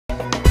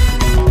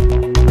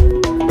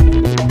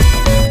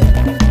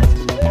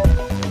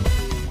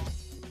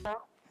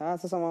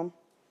Sasa mom.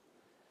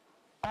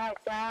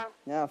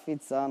 Yeah,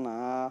 fit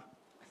sana.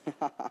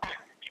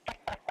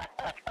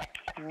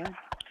 Yeah.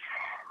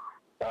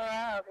 So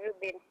how have you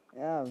been?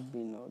 Yeah, I've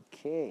been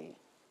okay.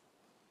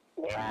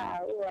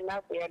 Yeah, even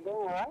up we are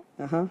doing well.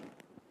 Uh-huh.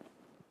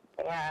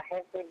 Yeah,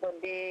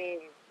 everybody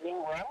is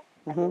doing well.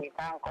 And we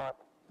thank God.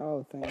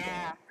 Oh, thank God.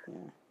 Yeah.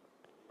 Yeah.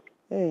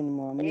 Hey,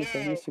 Mom, I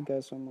Yes. miss you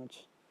guys so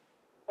much.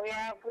 We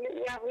have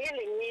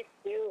really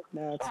missed you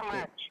That's so good.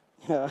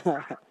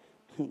 much.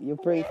 You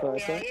pray for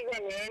us, We are huh?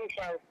 even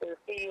anxious to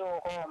see you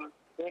home.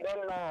 We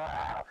don't know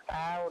after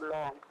how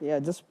long. Yeah,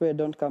 just pray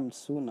don't come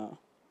sooner.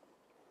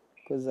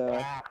 Because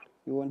Yeah.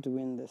 we want to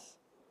win this.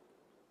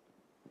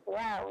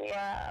 Yeah, we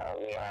are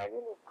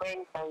really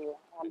praying for you.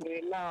 And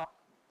we know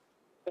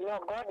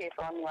God is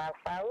on your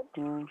side.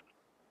 Mm.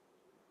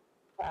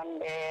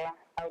 And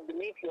I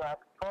believe you are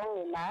strong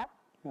enough.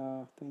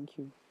 Thank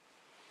you.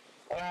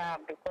 Yeah,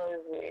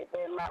 because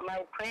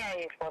my prayer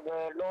is for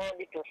the Lord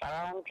to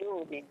surround you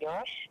with the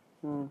Josh.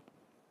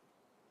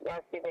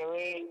 Just the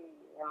way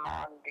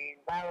the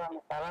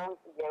Zion surrounds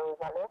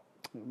Jerusalem.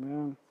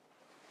 Amen.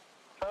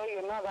 So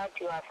you know that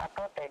you are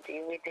supported. If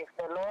it is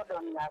the Lord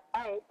on your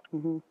side,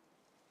 then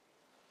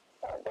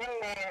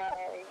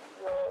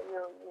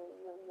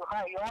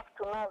you have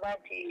to know that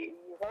He is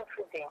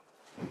everything.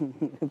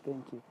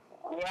 Thank you.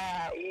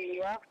 Yeah,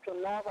 you have to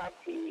know that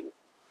in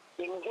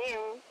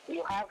Him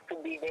you have to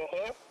be the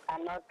head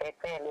and not the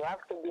tail. You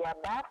have to be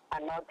above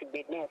and not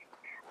beneath.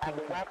 And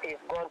that is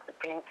God's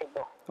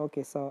principle.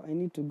 Okay, so I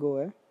need to go,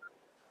 eh?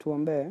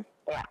 Tuombe.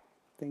 Yeah.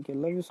 Thank you.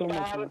 Love you so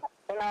much. So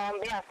God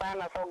bless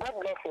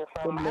you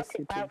so God much. bless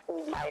you Pass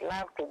too. my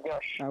love to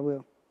Josh. I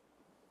will.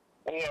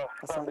 Yes,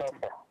 God bless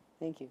you.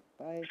 Thank you.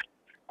 Bye.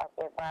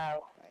 Okay, bye.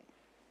 Bye.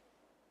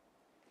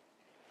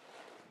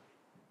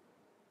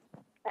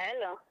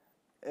 Hello.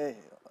 Hey,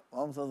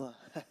 Mom Sasa.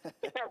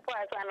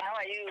 Poa sana, how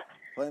are you?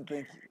 Fine,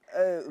 thank you.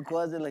 Hey,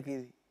 ukoaje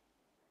lakini?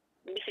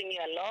 Missing you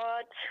a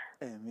lot.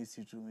 Hey, miss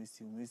you too, miss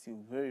you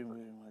very,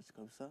 very much.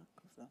 Kabisa.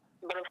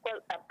 But of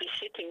course,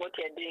 appreciating what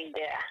you're doing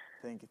there.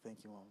 Thank you,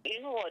 Mom.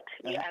 You know what?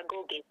 You are a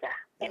go-getter.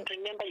 And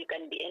remember, you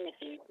can be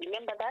anything.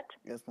 Remember that?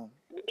 Yes, Mom.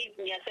 Believe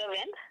in yourself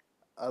and?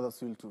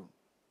 Others will too.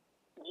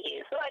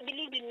 Yeah, so I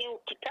believe in you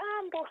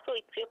kitambo, so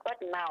it's your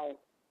part now.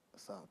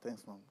 So,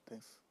 thanks, Mom.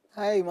 Thanks.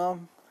 Hi,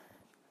 Mom.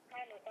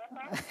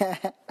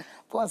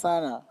 Poa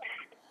sana.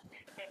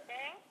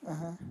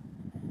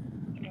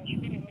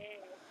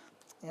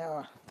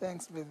 Yeah,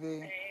 thanks,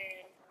 baby.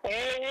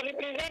 You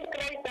represent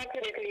Christ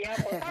accurately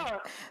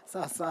hapo,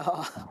 sawa?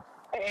 Sawa.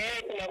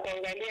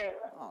 Tunakuangalia.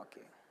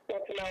 Okay. Na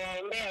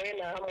tunawaombea wewe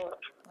na hamu.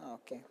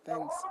 Okay,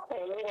 thanks.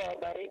 Mungu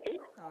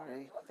awabariki. All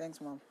right.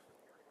 Thanks, Mom.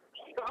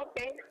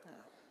 Okay.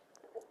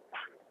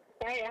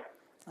 Haya.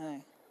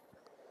 Hi.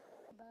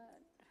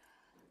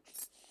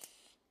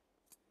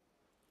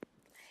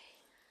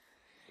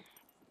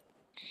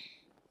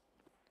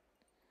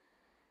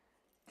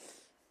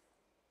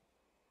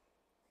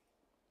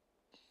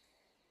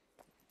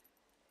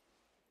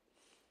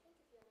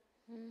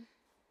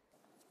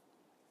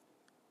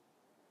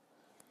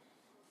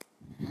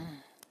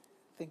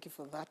 Thank you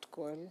for that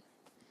call.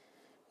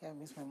 Yeah, I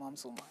miss my mom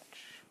so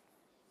much.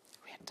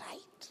 We're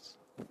tight.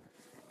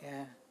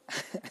 Yeah.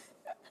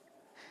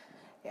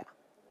 Yeah.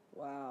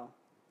 Wow.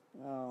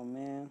 Oh,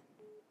 man.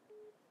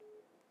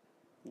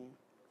 Yeah.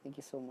 Thank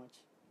you so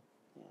much.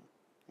 Yeah.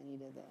 I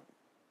needed that.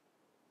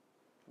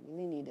 I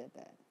really needed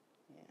that.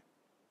 Yeah.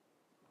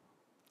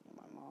 And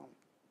my mom.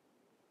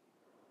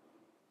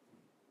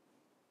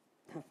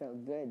 I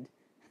felt good.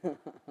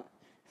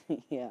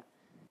 Yeah.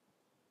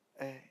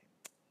 Hey.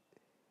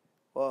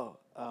 Well,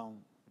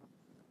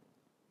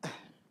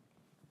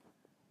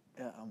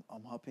 yeah,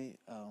 I'm happy.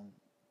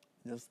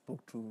 Just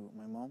spoke to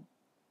my mom.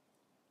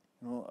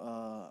 You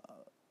know,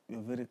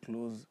 we're very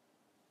close.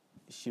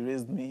 She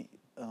raised me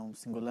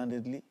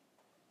single-handedly.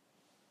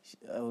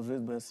 I was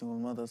raised by a single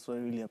mother, so I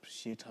really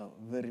appreciate her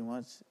very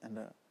much. And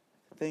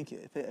thank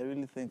you. I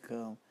really thank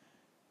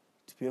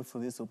TPF for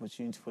this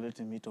opportunity, for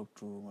letting me talk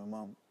to my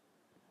mom.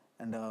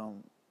 And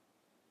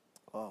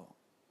wow,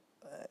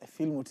 I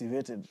feel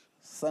motivated.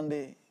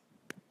 Sunday,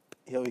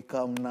 here we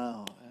come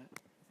now.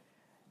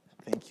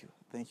 Thank you.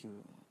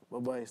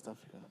 Bye-bye, East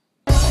Africa.